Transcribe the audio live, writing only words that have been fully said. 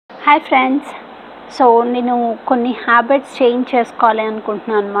Hi friends. So నేను కొన్ని habits change చేసుకోవాలి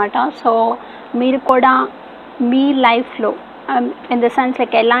అనుకుంటున్నాను అనమాట. సో మీరు కూడా మీ లైఫ్లో ఇన్ ద సెన్స్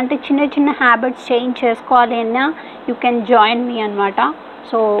లైక్ ఎలాంటి చిన్న చిన్న హ్యాబిట్స్ చేంజ్ చేసుకోవాలి అన్నా యూ కెన్ జాయిన్ మీ అనమాట.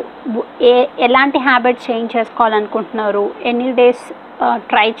 సో ఎలాంటి హ్యాబిట్స్ చేంజ్ చేసుకోవాలనుకుంటున్నారు, ఎన్ని డేస్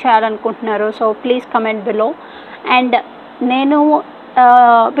ట్రై చేయాలనుకుంటున్నారు, so please comment below. And నేను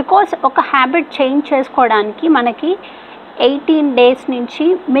బికాస్ ఒక హ్యాబిట్ చేంజ్ చేసుకోవడానికి మనకి 18 డేస్ నుంచి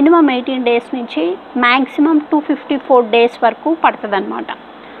మినిమం 18 డేస్ నుంచి మ్యాక్సిమం 254 డేస్ వరకు పడుతుంది అనమాట.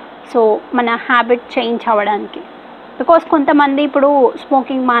 సో మన హ్యాబిట్ చేంజ్ అవ్వడానికి. బికాస్ కొంతమంది ఇప్పుడు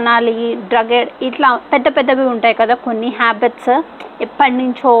స్మోకింగ్ మానాలి, డ్రగ్ ఇట్లా పెద్ద పెద్దవి ఉంటాయి కదా కొన్ని హ్యాబిట్స్, ఎప్పటి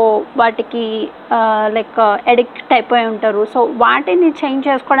నుంచో వాటికి లైక్ అడిక్ట్ అయిపోయి ఉంటారు. సో వాటిని చేంజ్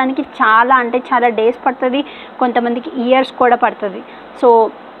చేసుకోవడానికి చాలా డేస్ పడుతుంది, కొంతమందికి ఇయర్స్ కూడా పడుతుంది. సో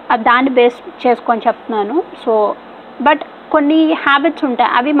దాన్ని బేస్ చేసుకొని చెప్తున్నాను. సో బట్ కొన్ని హ్యాబిట్స్ ఉంటాయి,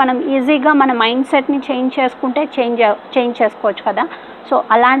 అవి మనం ఈజీగా మన మైండ్ సెట్ని చేంజ్ చేసుకుంటే చేంజ్ చేసుకోవచ్చు కదా. సో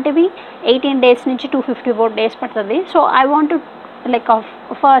అలాంటివి 18 డేస్ నుంచి 254 డేస్ పడుతుంది. So I want to like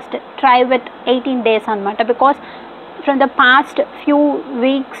first try with 18 days అనమాట. Because from the past few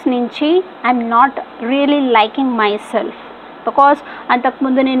weeks నుంచి I'm not really liking my self. Because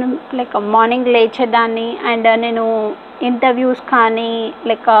అంతకుముందు నేను లైక్ మార్నింగ్ లేచేదాన్ని అండ్ నేను ఇంటర్వ్యూస్ కానీ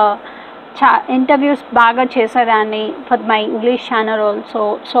లైక్ ఇంటర్వ్యూస్ బాగా చేసేదాన్ని for my English channel also.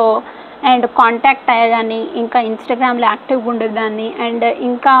 So and contact అయ్యేదాన్ని, ఇంకా ఇన్స్టాగ్రామ్లో యాక్టివ్గా ఉండేదాన్ని. అండ్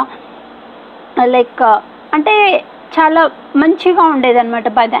ఇంకా లైక్ అంటే చాలా మంచిగా ఉండేదన్నమాట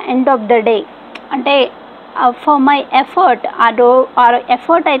by the end of the day. అంటే ఫర్ మై ఎఫర్ట్ ఆ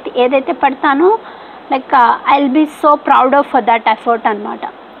ఎఫర్ట్ అయితే ఏదైతే పెడతానో like I will be so proud of for that effort అనమాట.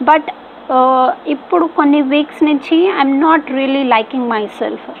 బట్ ఇప్పుడు కొన్ని వీక్స్ నుంచి I'm not really liking my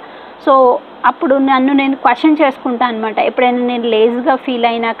self. So అప్పుడు నన్ను నేను క్వశ్చన్ చేసుకుంటాను అనమాట. ఎప్పుడైనా నేను లేజీగా ఫీల్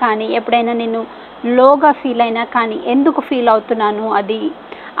అయినా కానీ, ఎప్పుడైనా నేను లోగా ఫీల్ అయినా కానీ, ఎందుకు ఫీల్ అవుతున్నాను,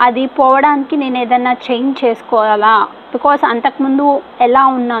 అది పోవడానికి నేను ఏదన్నా చేంజ్ చేసుకోవాలా, బికాస్ అంతకుముందు ఎలా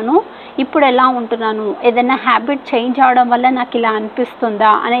ఉన్నాను ఇప్పుడు ఎలా ఉంటున్నాను, ఏదైనా హ్యాబిట్ చేంజ్ అవడం వల్ల నాకు ఇలా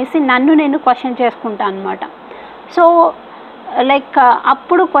అనిపిస్తుందా అనేసి నన్ను నేను క్వశ్చన్ చేసుకుంటాను అనమాట. సో లైక్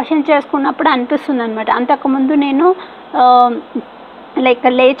అప్పుడు క్వశ్చన్ చేసుకున్నప్పుడు అనిపిస్తుంది అనమాట. అంతకుముందు నేను లైక్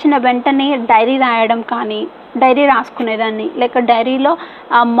లేచిన వెంటనే డైరీ రాయడం కానీ, డైరీ రాసుకునేదాన్ని. లైక్ డైరీలో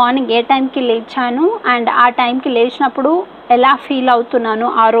మార్నింగ్ ఏ టైంకి లేచాను అండ్ ఆ టైంకి లేచినప్పుడు ఎలా ఫీల్ అవుతున్నాను,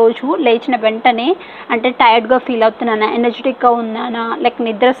 ఆ రోజు లేచిన వెంటనే అంటే టైర్డ్గా ఫీల్ అవుతున్నానా, ఎనర్జెటిక్గా ఉన్నానా, లైక్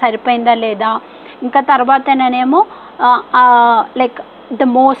నిద్ర సరిపోయిందా లేదా, ఇంకా తర్వాత నేనేమో like the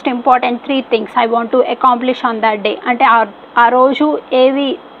most important 3 things I want to accomplish on that day. అంటే ఆ రోజు ఏవి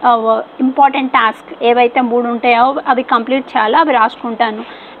ఇంపార్టెంట్ టాస్క్ ఏవైతే 3 ఉంటాయో అవి కంప్లీట్ చేయాలో అవి రాసుకుంటాను.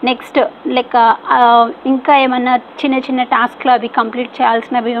 నెక్స్ట్ లైక్ ఇంకా ఏమన్నా చిన్న టాస్క్లు అవి కంప్లీట్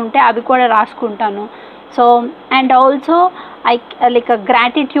చేయాల్సినవి ఉంటే అవి కూడా రాసుకుంటాను. So and also like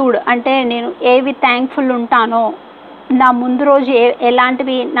gratitude, అంటే నేను ఏవి థ్యాంక్ఫుల్ ఉంటానో, నా ముందు రోజు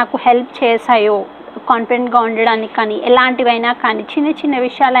ఎలాంటివి నాకు హెల్ప్ చేశాయో కాన్ఫిడెంట్గా ఉండడానికి కానీ, ఎలాంటివైనా కానీ, చిన్న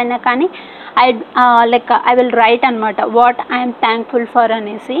విషయాలైనా కానీ ఐ విల్ రైట్ అనమాట వాట్ ఐఎమ్ థ్యాంక్ఫుల్ ఫర్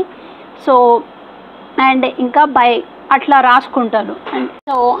అనేసి. సో అండ్ ఇంకా అట్లా రాసుకుంటాను.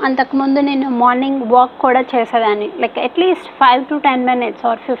 సో అంతకుముందు నేను మార్నింగ్ వాక్ కూడా చేసేదాన్ని, like at least 5 to 10 minutes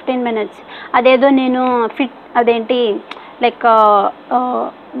are 15 minutes. అదేదో నేను లైక్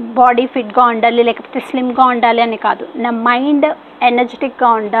బాడీ ఫిట్గా ఉండాలి లేకపోతే స్లిమ్గా ఉండాలి అని కాదు, నా మైండ్ ఎనర్జెటిక్గా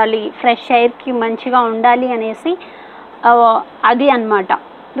ఉండాలి, ఫ్రెష్ ఎయిర్కి మంచిగా ఉండాలి అనేసి అది అనమాట.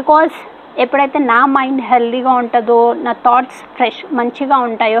 బికాస్ ఎప్పుడైతే నా మైండ్ హెల్తీగా ఉంటుందో, నా థాట్స్ మంచిగా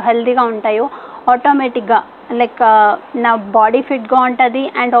ఉంటాయో, హెల్తీగా ఉంటాయో, ఆటోమేటిక్గా లైక్ నా బాడీ ఫిట్గా ఉంటుంది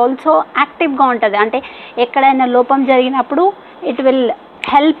అండ్ ఆల్సో యాక్టివ్గా ఉంటుంది. అంటే ఎక్కడైనా లోపం జరిగినప్పుడు ఇట్ విల్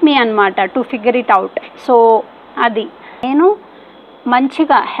హెల్ప్ మీ అనమాట to figure it out. So అది నేను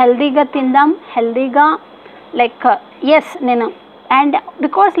మంచిగా హెల్తీగా తిందాం, హెల్తీగా లైక్ నేను అండ్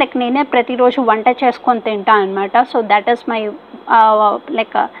బికాస్ లైక్ నేనే ప్రతిరోజు వంట చేసుకొని తింటాను అనమాట. So that is my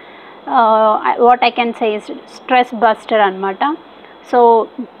like what I can say is stress buster అనమాట. సో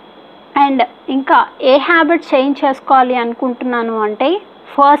అండ్ ఇంకా ఏ హ్యాబిట్ చేంజ్ చేసుకోవాలి అనుకుంటున్నాను అంటే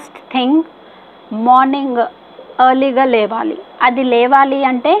ఫస్ట్ థింగ్ మార్నింగ్ ఎర్లీగా లేవాలి. అది లేవాలి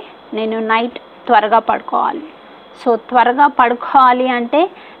అంటే నేను నైట్ త్వరగా పడుకోవాలి. సో త్వరగా పడుకోవాలి అంటే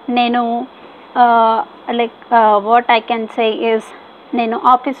నేను like what I can say is నేను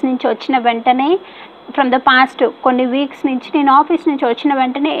ఆఫీస్ నుంచి వచ్చిన వెంటనే ఫ్రమ్ ద పాస్ట్ కొన్ని వీక్స్ నుంచి నేను ఆఫీస్ నుంచి వచ్చిన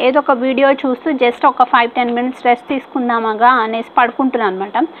వెంటనే ఏదో ఒక వీడియో చూస్తూ జస్ట్ ఒక 5-10 minutes రెస్ట్ తీసుకుందామగా అనేసి పడుకుంటున్నాను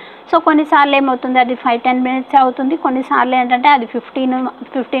అనమాట. సో కొన్నిసార్లు ఏమవుతుంది, అది 5-10 minutes అవుతుంది, కొన్నిసార్లు ఏంటంటే అది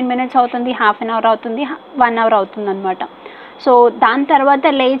 15 minutes అవుతుంది, హాఫ్ అన్ అవర్ అవుతుంది, 1 hour అవుతుంది అనమాట. సో దాని తర్వాత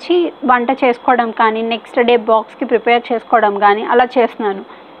లేచి వంట చేసుకోవడం కానీ, నెక్స్ట్ డే బాక్స్కి ప్రిపేర్ చేసుకోవడం కానీ అలా చేస్తున్నాను.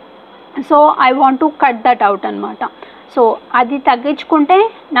 So I want to cut that out అనమాట. సో అది తగ్గించుకుంటే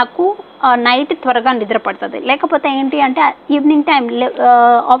నాకు నైట్ త్వరగా నిద్ర పడుతుంది. లేకపోతే ఏంటి అంటే ఈవినింగ్ టైం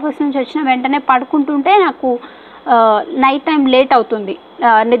ఆఫీస్ నుంచి వచ్చిన వెంటనే పడుకుంటుంటే నాకు నైట్ టైం లేట్ అవుతుంది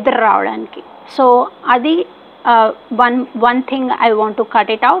నిద్ర రావడానికి. సో అది one thing I want to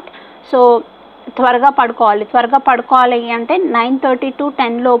cut it out. So త్వరగా పడుకోవాలి అంటే 9:30 to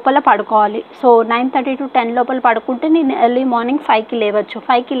 10 లోపల పడుకోవాలి. సో 9:30 to 10 లోపల పడుకుంటే నేను ఎర్లీ మార్నింగ్ 5కి లేవచ్చు.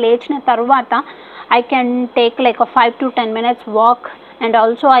 5కి లేచిన తర్వాత I can take like a 5 to 10 minutes walk, and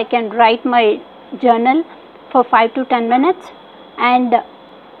also I can write my journal for 5 to 10 minutes, and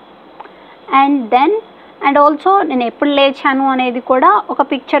then also నేను ఎప్పుడు లేచాను అనేది కూడా ఒక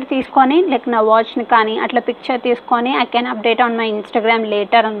పిక్చర్ తీసుకొని లైక్ నా వాచ్ని కానీ అట్లా పిక్చర్ తీసుకొని I can update on my Instagram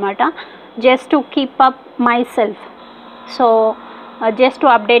later అనమాట, just to keep up myself. So just to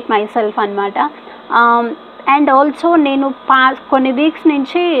update myself అనమాట. అండ్ ఆల్సో నేను కొన్ని వీక్స్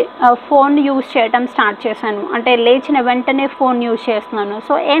నుంచి ఫోన్ యూజ్ చేయటం స్టార్ట్ చేశాను. అంటే లేచిన వెంటనే ఫోన్ యూజ్ చేస్తున్నాను.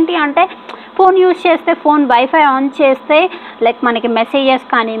 సో ఏంటి అంటే ఫోన్ యూజ్ చేస్తే, ఫోన్ వైఫై ఆన్ చేస్తే లైక్ మనకి మెసేజెస్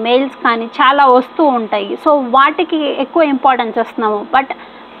కానీ మెయిల్స్ కానీ చాలా వస్తూ ఉంటాయి. సో వాటికి ఎక్కువ ఇంపార్టెన్స్ ఇస్తున్నాము. బట్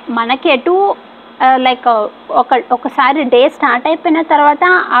మనకి ఎటు లైక్ ఒకసారి డే స్టార్ట్ అయిపోయిన తర్వాత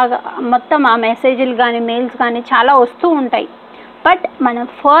మొత్తం ఆ మెసేజ్లు కానీ మెయిల్స్ కానీ చాలా వస్తూ ఉంటాయి. బట్ మనం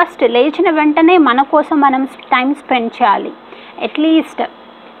ఫస్ట్ లేచిన వెంటనే మన కోసం మనం టైం స్పెండ్ చేయాలి. అట్లీస్ట్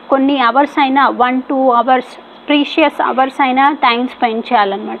కొన్ని అవర్స్ అయినా 1-2 అవర్స్ ప్రీషియస్ అవర్స్ అయినా టైం స్పెండ్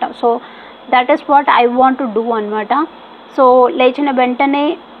చేయాలన్నమాట. So that is what I want to do అనమాట. సో లేచిన వెంటనే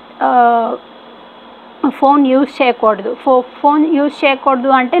ఫోన్ యూజ్ చేయకూడదు. ఫోన్ యూజ్ చేయకూడదు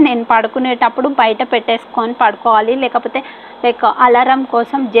అంటే నేను పడుకునేటప్పుడు బయట పెట్టేసుకొని పడుకోవాలి, లేకపోతే లైక్ అలారం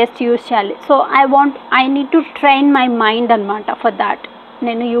కోసం జస్ట్ యూజ్ చేయాలి. So I need to train my mind అనమాట ఫర్ దాట్.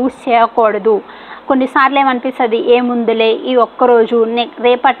 నేను యూజ్ చేయకూడదు. కొన్నిసార్లు ఏమనిపిస్తుంది, ఏముందులే ఈ ఒక్కరోజు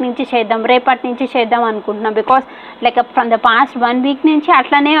రేపటి నుంచి చేద్దాం అనుకుంటున్నాం. Because like from the past 1 week నుంచి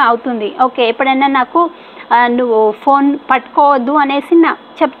అట్లనే అవుతుంది. ఓకే, ఎప్పుడైనా నాకు నువ్వు ఫోన్ పట్టుకోవద్దు అనేసి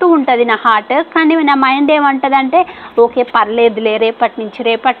చెప్తూ ఉంటుంది నా హార్ట్, కానీ నా మైండ్ ఏమంటుంది అంటే ఓకే పర్లేదులే రేపటి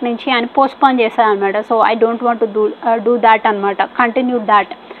నుంచి అని పోస్ట్పోన్ చేస్తాను అనమాట. So I don't want to do that అనమాట, continue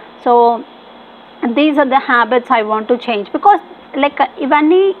that. So these are the habits I want to change. Because like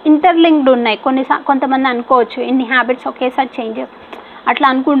ఇవన్నీ ఇంటర్లింక్డ్ ఉన్నాయి. కొంతమంది అనుకోవచ్చు ఇన్ని హ్యాబిట్స్ ఒకేసారి చేంజ్ అట్లా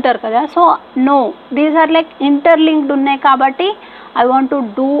అనుకుంటారు కదా. So no, these are like interlinked ఉన్నాయి కాబట్టి I want to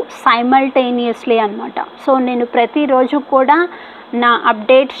do simultaneously అనమాట. సో నేను ప్రతిరోజు కూడా నా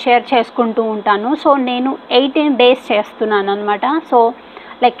అప్డేట్ షేర్ చేసుకుంటూ ఉంటాను. సో నేను 18 days చేస్తున్నాను అనమాట. సో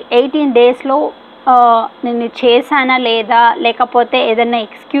లైక్ 18 daysలో నేను చేశానా లేదా, లేకపోతే ఏదైనా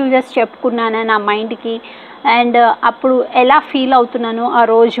ఎక్స్క్యూజెస్ చెప్పుకున్నానా నా మైండ్కి, అండ్ అప్పుడు ఎలా ఫీల్ అవుతున్నాను ఆ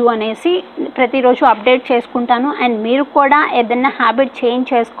రోజు అనేసి ప్రతిరోజు అప్డేట్ చేసుకుంటాను. అండ్ మీరు కూడా ఏదైనా హ్యాబిట్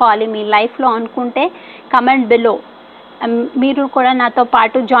చేంజ్ చేసుకోవాలి మీ లైఫ్లో అనుకుంటే కమెంట్ బిలో. మీరు కూడా నాతో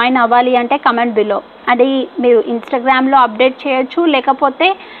పాటు జాయిన్ అవ్వాలి అంటే కమెంట్ బిలో. అది మీరు ఇన్స్టాగ్రామ్లో అప్డేట్ చేయొచ్చు, లేకపోతే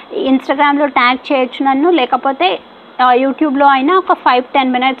ఇన్స్టాగ్రామ్లో ట్యాగ్ చేయొచ్చు నన్ను, లేకపోతే యూట్యూబ్లో అయినా ఒక 5-10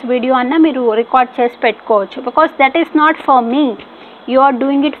 minutes వీడియో అన్నా మీరు రికార్డ్ చేసి పెట్టుకోవచ్చు. Because that is not for me, you are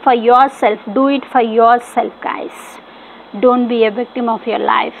doing it for yourself. Do it for yourself, guys. Don't be a victim of your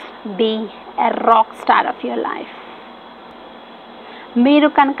life, be a rock star of your life. మీరు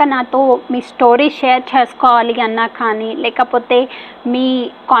కనుక నాతో మీ story share చేసుకోవాలి అన్నా కానీ, లేకపోతే మీ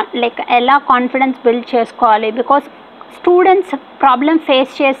like ఎలా confidence build చేసుకోవాలి, because students problem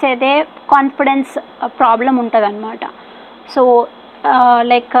face చేసేదే కాన్ఫిడెన్స్ ప్రాబ్లం ఉంటుంది అనమాట. సో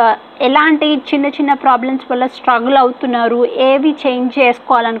లైక్ ఎలాంటి చిన్న ప్రాబ్లమ్స్ వల్ల స్ట్రగుల్ అవుతున్నారు, ఏవి చేంజ్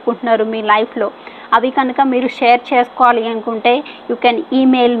చేసుకోవాలనుకుంటున్నారు మీ లైఫ్లో, అవి కనుక మీరు షేర్ చేసుకోవాలి అనుకుంటే యూ కెన్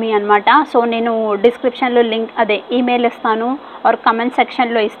ఈమెయిల్ మీ అనమాట. సో నేను డిస్క్రిప్షన్లో లింక్ ఈమెయిల్ ఇస్తాను ఆర్ కమెంట్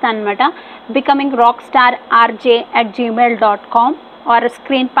సెక్షన్లో ఇస్తాను అనమాట. Becoming rockstar rj@gmail.com or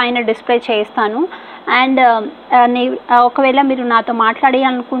screen పైన డిస్ప్లే చేస్తాను. అండ్ ఒకవేళ మీరు నాతో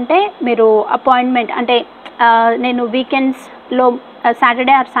మాట్లాడాలనుకుంటే మీరు అపాయింట్మెంట్ అంటే నేను వీకెండ్స్లో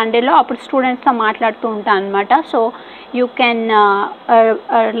సాటర్డే ఆర్ సండేలో అప్పుడు స్టూడెంట్స్తో మాట్లాడుతూ ఉంటాను అనమాట. So you can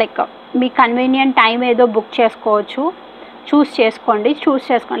like me convenient time ఏదో బుక్ చేసుకోవచ్చు, చూస్ చేసుకోండి.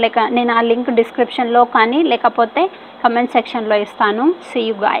 లైక్ నేను ఆ లింక్ డిస్క్రిప్షన్లో కానీ లేకపోతే కమెంట్ సెక్షన్లో ఇస్తాను. See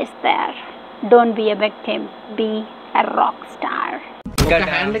you guys there. Don't be a victim, be a rock star. ఒక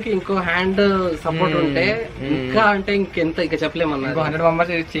హ్యాండ్ కి ఇంకో హ్యాండ్ సపోర్ట్ ఉంటే ఇంకా అంటే ఇంకెంత ఇక చెప్పలేమన్నారు. 100 members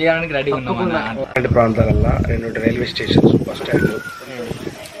చేయడానికి రెడీ ఉన్నాం. ప్రాంతాలలో 2 రైల్వే స్టేషన్స్, బస్ స్టాండ్లు,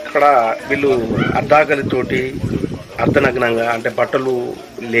 అక్కడ వీళ్ళు అర్ధాకలితోటి అర్ధనగ్నంగా అంటే బట్టలు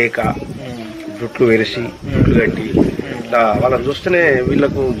లేక జుట్లు వెలిసి జుట్లు కట్టి వాళ్ళని చూస్తేనే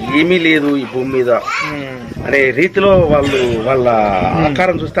వీళ్ళకు ఏమీ లేదు ఈ భూమి మీద అనే రీతిలో వాళ్ళు వాళ్ళ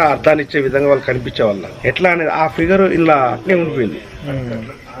ఆకారం చూస్తే అర్థాన్ని ఇచ్చే విధంగా వాళ్ళు కనిపించే వాళ్ళ ఎట్లా అనేది ఆ ఫిగర్ ఇలా అట్నే ఉండిపోయింది.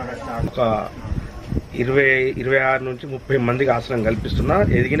 ఒక 26 నుంచి 30 మందికి ఆశ్రయం కల్పిస్తున్నా.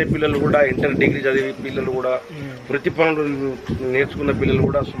 ఎదిగిన పిల్లలు కూడా ఇంటర్ డిగ్రీ చదివి పిల్లలు కూడా వృత్తి పనులు నేర్చుకున్న పిల్లలు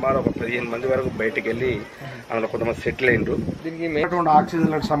కూడా సుమారు ఒక 15 మంది వరకు బయటకు వెళ్ళి అందులో కొంతమంది సెటిల్ అయినరు. దీనికి మెయిన్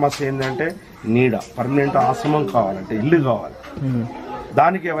ఆక్సిజన్ సమస్య ఏంటంటే నీడ, పర్మనెంట్ ఆశ్రమం కావాలంటే ఇల్లు కావాలి.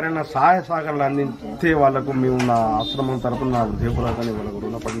 దానికి ఎవరైనా సహాయ సహకారాలు అందించే వాళ్ళకు మేము నా ఆశ్రమం తరపున హృదయపూర్వకంగా వాళ్ళకు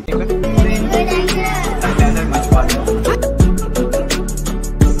రుణపడి.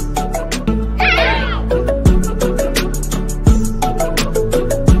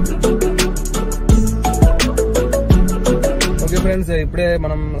 ఫ్రెండ్స్, ఇప్పుడే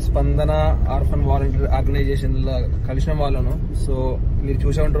మనం స్పందన ఆర్ఫన్ వాలంటీర్ ఆర్గనైజేషన్ లో కలిసిన వాళ్ళను. సో మీరు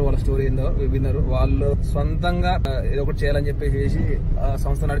చూసే ఉంటారు వాళ్ళ స్టోరీ ఏందో విన్నారు. వాళ్ళు సొంతంగా ఏదో ఒకటి చేయాలని చెప్పేసి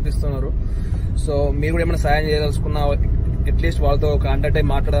సంస్థ నడిపిస్తున్నారు. సో మీరు కూడా ఏమైనా సాయం చేయదలుచుకున్నా, అట్లీస్ట్ వాళ్ళతో కాంటాక్ట్ అయ్యి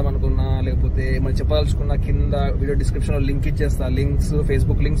మాట్లాడదామనుకున్నా, లేకపోతే ఏమైనా చెప్పదలుచుకున్నా కింద వీడియో డిస్క్రిప్షన్ లో లింక్ ఇచ్చేస్తా. లింక్స్,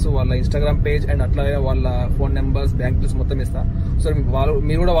 ఫేస్బుక్ లింక్స్, వాళ్ళ ఇన్స్టాగ్రామ్ పేజ్ అండ్ అట్లాగే వాళ్ళ ఫోన్ నెంబర్స్, బ్యాంక్ డీటెయిల్స్ మొత్తం ఇస్తా. సో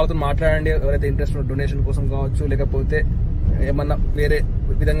మీరు కూడా వాళ్ళతో మాట్లాడండి. ఎవరైతే ఇంట్రెస్ట్ డొనేషన్ కోసం కావచ్చు, లేకపోతే ఏమన్నా వేరే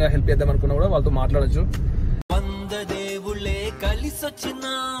విధంగా హెల్ప్ చేద్దాం అనుకున్నా కూడా వాళ్ళతో మాట్లాడచ్చు. 100 దేవుళ్ళే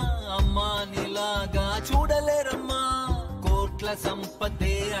కలిసొచ్చినా అమ్మా నీలాగా చూడలేరమ్మా. కోట్ల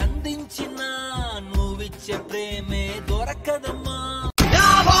సంపదే అందించినా నువ్విచ్చే ప్రేమే దొరకదమ్మా.